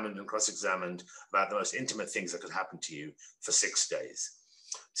examined and cross-examined about the most intimate things that could happen to you for 6 days.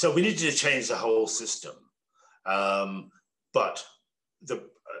 So we needed to change the whole system. But the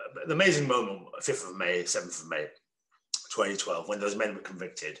amazing moment, 5th of May, 7th of May, 2012, when those men were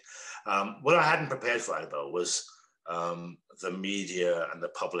convicted, what I hadn't prepared for, Annabelle, was the media and the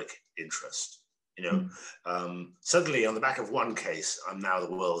public interest. Suddenly on the back of one case, I'm now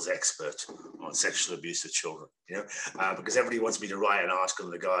the world's expert on sexual abuse of children, because everybody wants me to write an article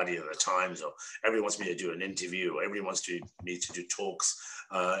in the Guardian or the Times, or everybody wants me to do an interview, or everybody wants me to do talks,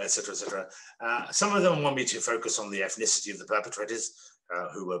 etc., etc. Some of them want me to focus on the ethnicity of the perpetrators,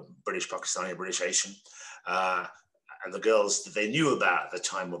 who were British, Pakistani, British, Asian. And the girls that they knew about at the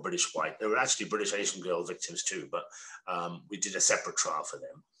time were British white. There were actually British Asian girl victims too, but we did a separate trial for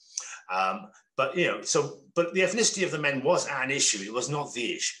them. But the ethnicity of the men was an issue. It was not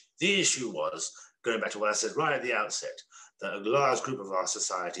the issue. The issue was, going back to what I said right at the outset, that a large group of our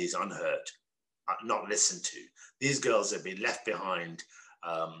society is unheard, not listened to. These girls have been left behind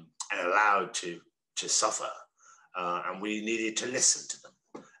and allowed to suffer, and we needed to listen to them.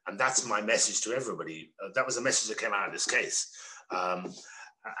 And that's my message to everybody. That was the message that came out of this case.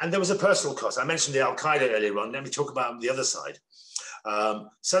 And there was a personal cost. I mentioned the Al-Qaeda earlier on. Let me talk about the other side.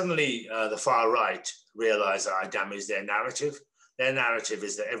 Suddenly, the far right realized that I damaged their narrative. Their narrative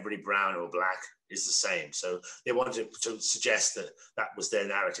is that everybody brown or black is the same. So they wanted to suggest that that was their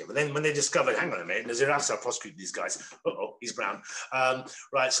narrative. And then when they discovered, hang on a minute, Nazir Afzal prosecuted these guys. Uh-oh, he's brown.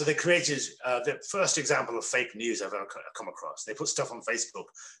 Right, so they created the first example of fake news I've ever come across. They put stuff on Facebook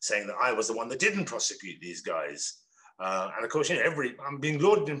saying that I was the one that didn't prosecute these guys. And of course, I'm being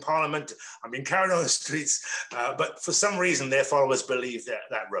lauded in Parliament, I'm being carried on the streets, but for some reason, their followers believe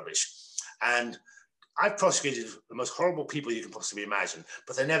that rubbish. And I've prosecuted the most horrible people you can possibly imagine,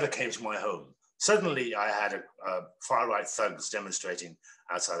 but they never came to my home. Suddenly, I had far-right thugs demonstrating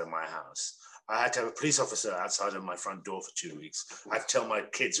outside of my house. I had to have a police officer outside of my front door for 2 weeks. I had to tell my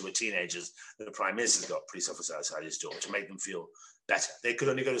kids who were teenagers that the Prime Minister's got a police officer outside his door to make them feel better. They could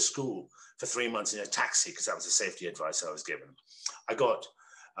only go to school for 3 months in a taxi because that was the safety advice I was given. I got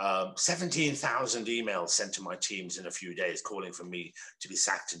 17,000 emails sent to my teams in a few days calling for me to be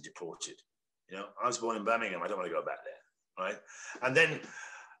sacked and deported. I was born in Birmingham. I don't want to go back there, right? And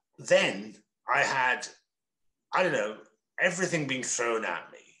then I had, I don't know, everything being thrown at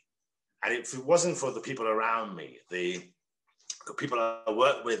me. And if it wasn't for the people around me, the people I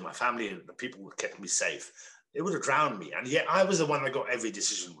worked with, my family, and the people who kept me safe, it would have drowned me. And yet I was the one that got every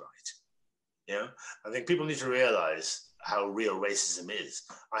decision right. I think people need to realize how real racism is.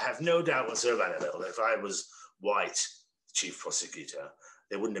 I have no doubt whatsoever, Annabelle, that if I was white chief prosecutor,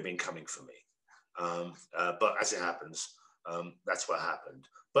 they wouldn't have been coming for me. But as it happens, that's what happened.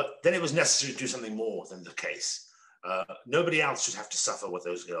 But then it was necessary to do something more than the case. Nobody else should have to suffer what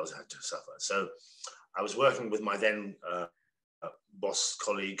those girls had to suffer. So I was working with my then boss,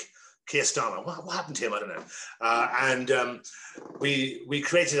 colleague, Keir Starmer. What happened to him? I don't know. And we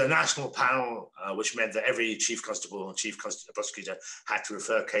created a national panel, which meant that every chief constable and chief prosecutor had to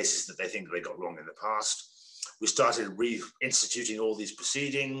refer cases that they think they got wrong in the past. We started reinstituting all these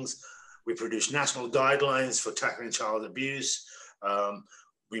proceedings. We produced national guidelines for tackling child abuse.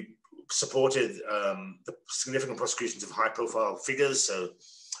 We supported the significant prosecutions of high-profile figures, so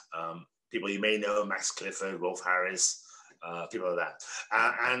people you may know, Max Clifford, Rolf Harris, people like that,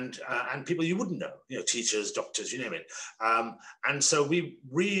 and people you wouldn't know, teachers, doctors, you name it. And so we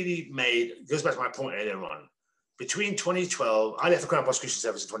really made, it goes back to my point earlier on, between 2012, I left the Crown Prosecution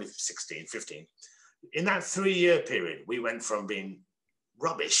Service in 2016, 15. In that 3-year period, we went from being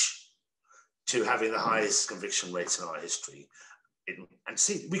rubbish to having the highest conviction rates in our history. And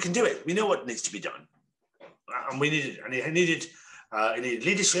see, we can do it. We know what needs to be done. And we needed, and it needed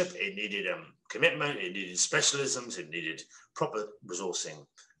leadership, it needed commitment, it needed specialisms, it needed proper resourcing,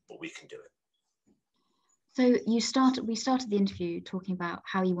 but we can do it. So we started the interview talking about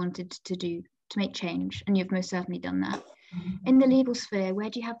how you wanted to make change, and you've most certainly done that. In the legal sphere, where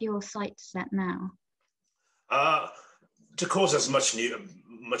do you have your sights set now? To cause as much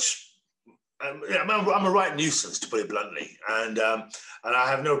I'm a right nuisance, to put it bluntly, and I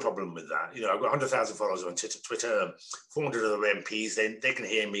have no problem with that. I've got 100,000 followers on Twitter, 400 of the MPs. They can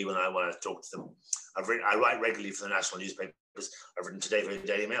hear me when I want to talk to them. I write regularly for the national newspapers. I've written today for the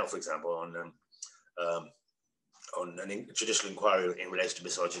Daily Mail, for example, on a judicial inquiry in relation to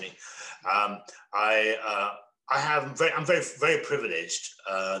misogyny. I'm very, very privileged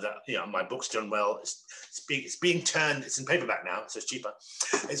that my book's done well. It's being turned. It's in paperback now, so it's cheaper.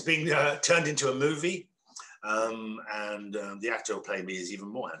 It's being turned into a movie, and the actor who played me is even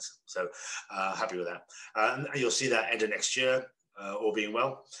more handsome. So happy with that. And you'll see that end of next year, all being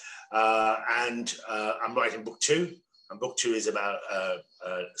well. And I'm writing book 2. And book 2 is about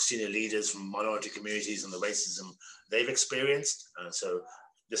senior leaders from minority communities and the racism they've experienced. So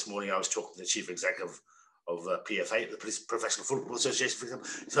this morning I was talking to the chief executive of PFA, the Professional Football Association, for example.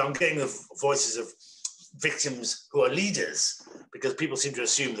 So I'm getting the voices of victims who are leaders, because people seem to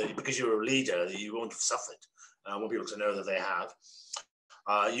assume that because you're a leader that you won't have suffered. I want people to know that they have.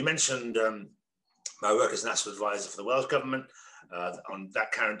 You mentioned my work as national advisor for the Welsh Government. On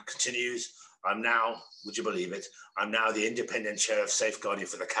that current continues. I'm now, would you believe it, I'm now the independent chair of safeguarding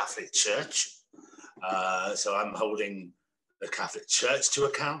for the Catholic Church. So I'm holding the Catholic Church to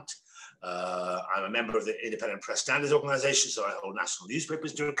account. I'm a member of the Independent Press Standards Organisation, so I hold national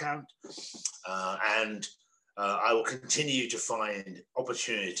newspapers to account. And I will continue to find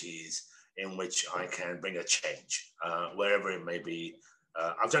opportunities in which I can bring a change, wherever it may be.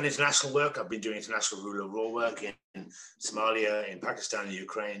 I've done international work. I've been doing international rule of law work in Somalia, in Pakistan, and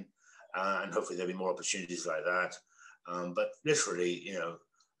Ukraine, and hopefully there'll be more opportunities like that. But literally,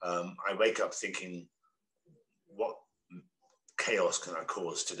 I wake up thinking, what chaos can I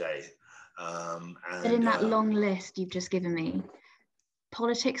cause today? But in that long list you've just given me,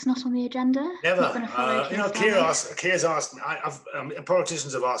 politics not on the agenda? Never. Keir's asked me.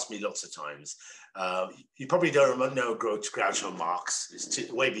 Politicians have asked me lots of times. You probably don't know Groucho Marx.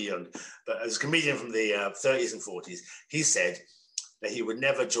 It's way beyond. But as a comedian from the 30s and 40s, he said that he would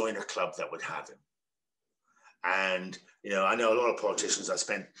never join a club that would have him. And I know a lot of politicians. I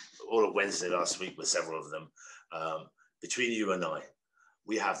spent all of Wednesday last week with several of them. Between you and I,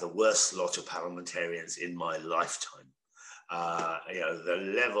 we have the worst lot of parliamentarians in my lifetime.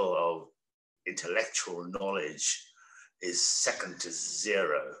 The level of intellectual knowledge is second to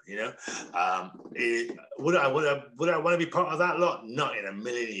zero. Would I want to be part of that lot? Not in a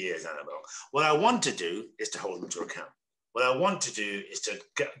million years, Annabelle. What I want to do is to hold them to account. What I want to do is to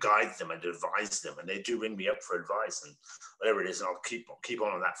guide them and advise them, and they do ring me up for advice and whatever it is, and I'll keep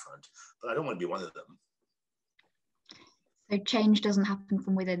on that front. But I don't want to be one of them. So change doesn't happen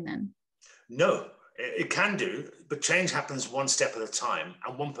from within then? No, it can do, but change happens one step at a time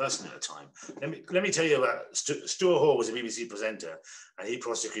and one person at a time. Let me tell you about Stuart Hall. Was a BBC presenter, and he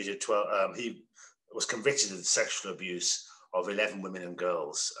prosecuted 12. He was convicted of sexual abuse of 11 women and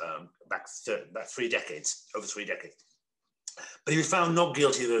girls back 3 decades, over 3 decades. But he was found not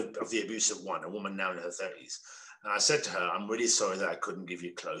guilty of the abuse of one, a woman now in her 30s. And I said to her, "I'm really sorry that I couldn't give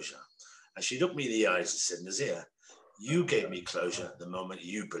you closure." And she looked me in the eyes and said, "Nazir, you gave me closure the moment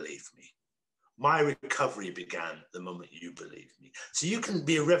you believed me. My recovery began the moment you believed me." So you can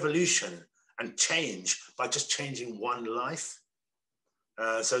be a revolution and change by just changing one life.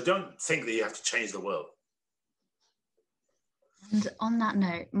 So don't think that you have to change the world. And on that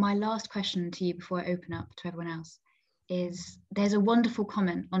note, my last question to you before I open up to everyone else is, there's a wonderful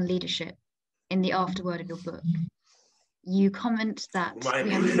comment on leadership in the afterword of your book. you comment that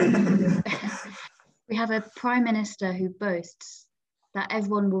we have a prime minister who boasts that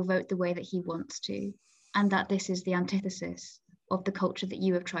everyone will vote the way that he wants to, and that this is the antithesis of the culture that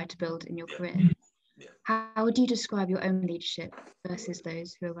you have tried to build in your career. Yeah. How would you describe your own leadership versus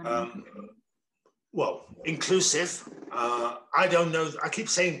those who are running the country? Well, inclusive. I don't know. I keep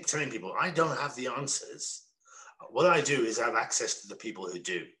telling people, I don't have the answers. What I do is I have access to the people who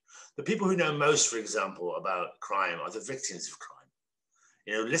do. The people who know most, for example, about crime are the victims of crime.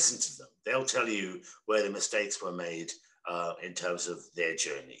 You know, listen to them. They'll tell you where the mistakes were made in terms of their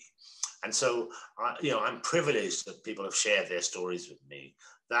journey. And so, I'm privileged that people have shared their stories with me.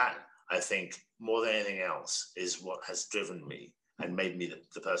 That, I think, more than anything else, is what has driven me and made me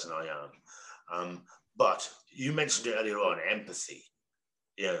the person I am. But you mentioned it earlier on, empathy,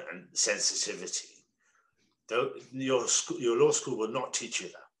 and sensitivity. Though your law school will not teach you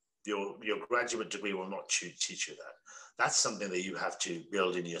that. Your graduate degree will not teach you that. That's something that you have to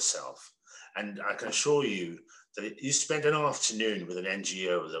build in yourself. And I can assure you that you spend an afternoon with an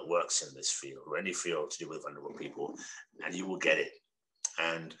NGO that works in this field, or any field to do with vulnerable people, and you will get it.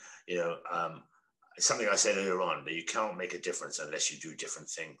 And, it's something I said earlier on, that you can't make a difference unless you do different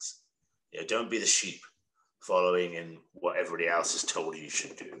things. Don't be the sheep following in what everybody else has told you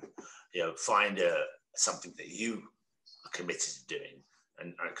should do. Find something that you are committed to doing.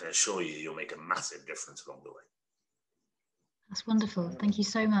 And I can assure you, you'll make a massive difference along the way. That's wonderful. Thank you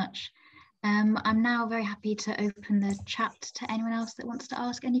so much. I'm now very happy to open the chat to anyone else that wants to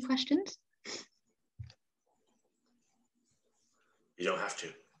ask any questions. You don't have to.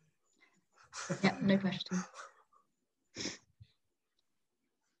 Yeah, no question.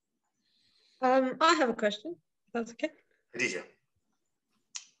 I have a question. That's okay. Khadija.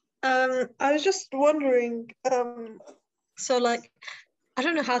 I was just wondering, I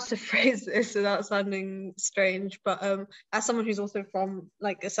don't know how to phrase this without sounding strange, but as someone who's also from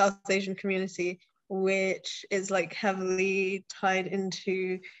a South Asian community, which is heavily tied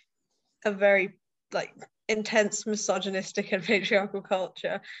into a very intense misogynistic and patriarchal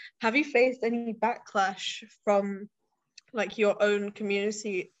culture, have you faced any backlash from your own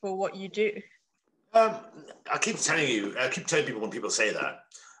community for what you do? I keep telling people when people say that,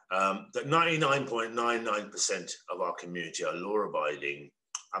 that 99.99% of our community are law-abiding,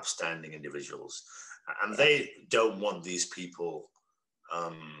 upstanding individuals, and they don't want these people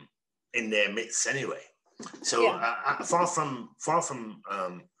in their midst anyway. So far from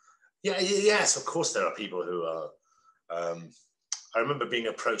yes, of course there are people who are. I remember being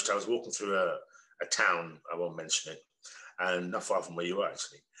approached. I was walking through a town, I won't mention it, and not far from where you are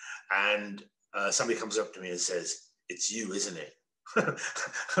actually, and somebody comes up to me and says, "It's you, isn't it?"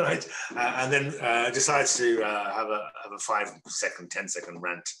 Right, and then decides to have a 5-second, 10-second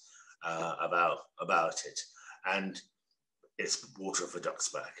rant about it, and it's water off a duck's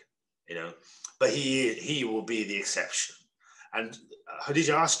back, But he will be the exception. And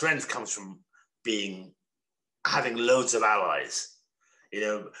Khadija, our strength comes from having loads of allies.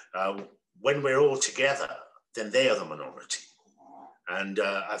 When we're all together, then they are the minority, and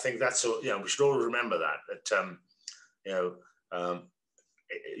I think that's we should all remember that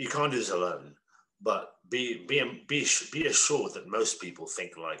you can't do this alone, but be assured that most people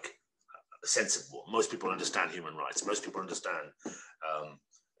think sensible. Most people understand human rights. Most people understand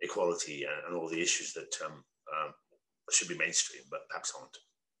equality and all the issues that should be mainstream, but perhaps aren't.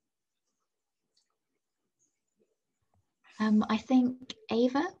 I think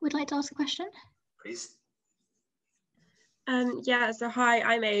Ava would like to ask a question. Please. So hi,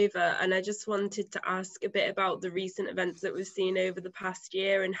 I'm Ava, and I just wanted to ask a bit about the recent events that we've seen over the past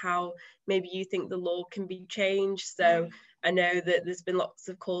year and how maybe you think the law can be changed. So I know that there's been lots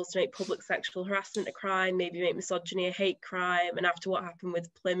of calls to make public sexual harassment a crime, maybe make misogyny a hate crime, and after what happened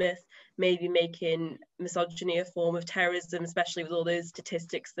with Plymouth, maybe making misogyny a form of terrorism, especially with all those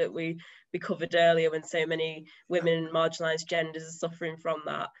statistics that we covered earlier when so many women and marginalised genders are suffering from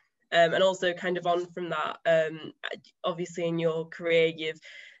that. And also kind of on from that, obviously in your career, you've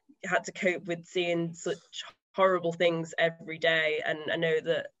had to cope with seeing such horrible things every day. And I know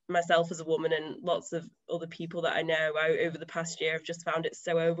that myself as a woman and lots of other people that I know over the past year have just found it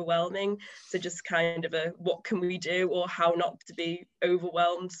so overwhelming. So just kind of what can we do, or how not to be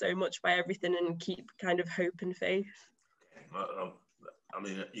overwhelmed so much by everything and keep kind of hope and faith? I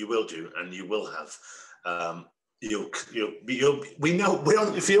mean, you will do, and you will have. We know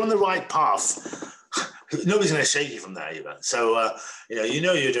if you're on the right path, nobody's going to shake you from that either. So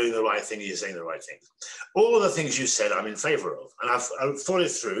you're doing the right thing. You're saying the right things. All of the things you said, I'm in favour of, and I've thought it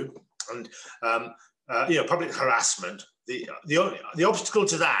through. And public harassment the obstacle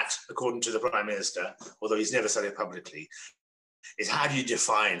to that, according to the Prime Minister, although he's never said it publicly, is how do you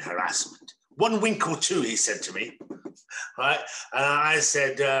define harassment? 1 wink or two, he said to me, right? And I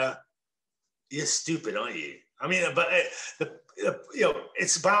said, you're stupid, aren't you? I mean, but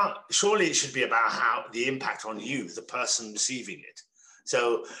it's about, surely it should be about how the impact on you, the person receiving it.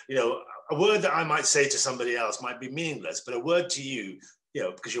 So, a word that I might say to somebody else might be meaningless, but a word to you,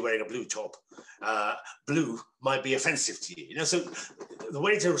 because you're wearing a blue top, blue might be offensive to you. So the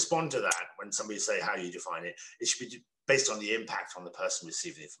way to respond to that, when somebody say how you define it, it should be based on the impact on the person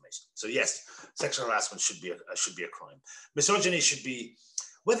receiving the information. So yes, sexual harassment should be a crime. Misogyny should be,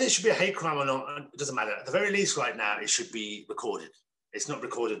 whether it should be a hate crime or not, it doesn't matter. At the very least, right now, it should be recorded. It's not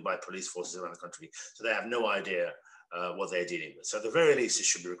recorded by police forces around the country, so they have no idea what they're dealing with. So at the very least, it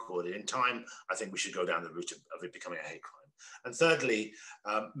should be recorded. In time, I think we should go down the route of it becoming a hate crime. And thirdly,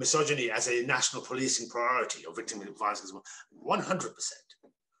 misogyny as a national policing priority or victim of violence,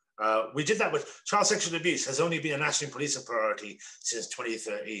 100%. We did that with child sexual abuse, has only been a national policing priority since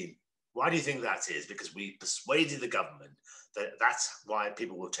 2013. Why do you think that is? Because we persuaded the government that that's why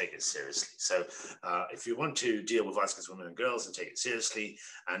people will take it seriously. So if you want to deal with violence against women and girls and take it seriously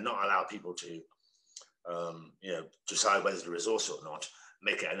and not allow people to decide whether to resource it or not,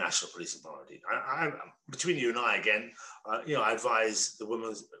 make it a national policing priority. Between you and I, again, I advise the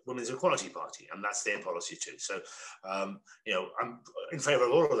Women's Equality Party, and that's their policy too. So, I'm in favour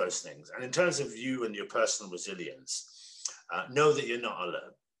of all of those things. And in terms of you and your personal resilience, know that you're not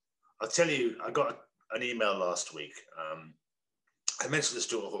alone. I'll tell you, I got an email last week. I mentioned the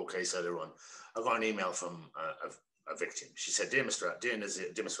Stuart Hall case earlier on. I got an email from a victim. She said, Dear Mr.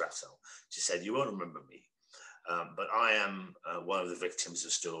 Afzal, she said, you won't remember me, but I am one of the victims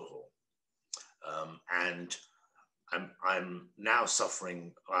of Stuart Hall. And I'm now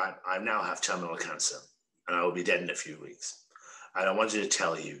suffering, I now have terminal cancer, and I will be dead in a few weeks. And I wanted to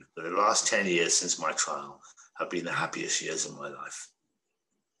tell you that the last 10 years since my trial have been the happiest years of my life.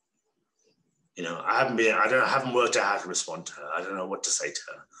 I haven't worked out how to respond to her. I don't know what to say to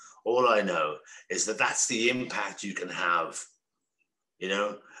her. All I know is that that's the impact you can have,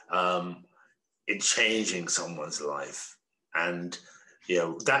 in changing someone's life. And,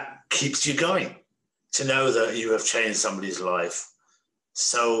 that keeps you going, to know that you have changed somebody's life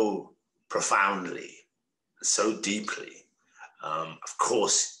so profoundly, so deeply. Of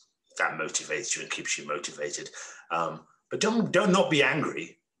course, that motivates you and keeps you motivated. But don't not be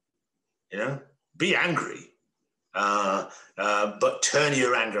angry, be angry. But turn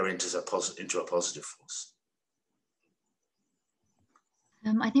your anger into a positive force.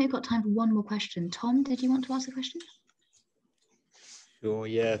 I think we've got time for one more question. Tom, did you want to ask a question? Sure,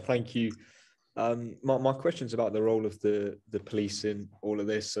 yeah, thank you. My question's about the role of the police in all of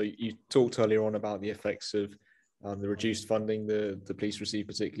this. So you talked earlier on about the effects of the reduced funding the police received,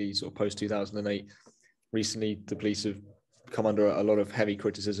 particularly sort of post-2008. Recently, the police have come under a lot of heavy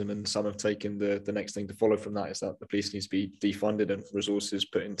criticism, and some have taken the next thing to follow from that is that the police needs to be defunded and resources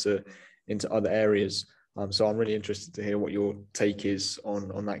put into other areas. So I'm really interested to hear what your take is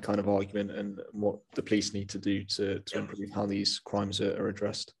on that kind of argument and what the police need to do to improve how these crimes are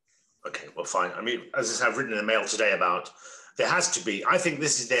addressed. Okay, well, fine. I mean, as I've written in the mail today about, there has to be, I think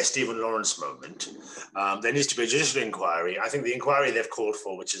this is their Stephen Lawrence moment. There needs to be a judicial inquiry. I think the inquiry they've called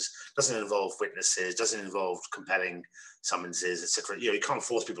for, which doesn't involve witnesses, doesn't involve compelling summonses, etc. You can't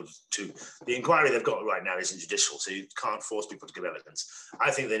force people to. The inquiry they've got right now isn't judicial, so you can't force people to give evidence. I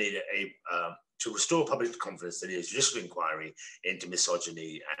think they need to restore public confidence, they need a judicial inquiry into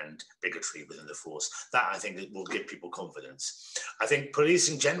misogyny and bigotry within the force. That, I think, will give people confidence. I think police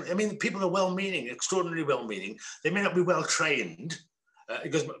in general, I mean, people are well-meaning, extraordinarily well-meaning. They may not be well-trained,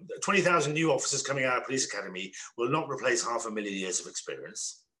 because 20,000 new officers coming out of police academy will not replace 500,000 years of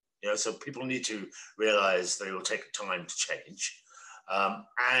experience. So people need to realize they will take time to change.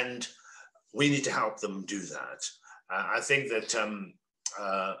 And we need to help them do that. I think that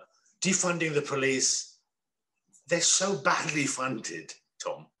defunding the police, they're so badly funded,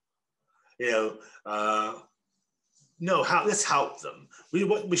 Tom. Let's help them.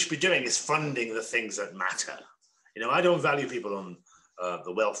 What we should be doing is funding the things that matter. I don't value people on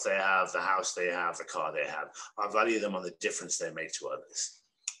the wealth they have, the house they have, the car they have. I value them on the difference they make to others.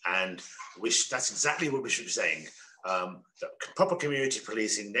 And that's exactly what we should be saying. Proper community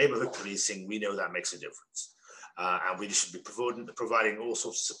policing, neighborhood policing, we know that makes a difference. And we should be providing all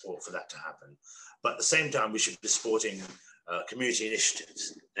sorts of support for that to happen. But at the same time, we should be supporting community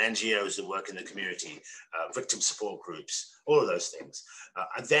initiatives, NGOs that work in the community, victim support groups, all of those things.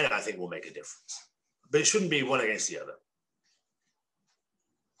 And then I think we'll make a difference. But it shouldn't be one against the other.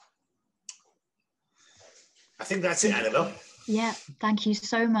 I think that's it, Annabelle. Yeah, thank you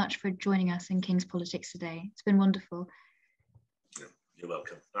so much for joining us in King's Politics today. It's been wonderful. You're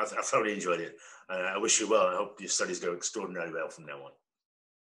welcome. I thoroughly enjoyed it. I wish you well. I hope your studies go extraordinarily well from now on.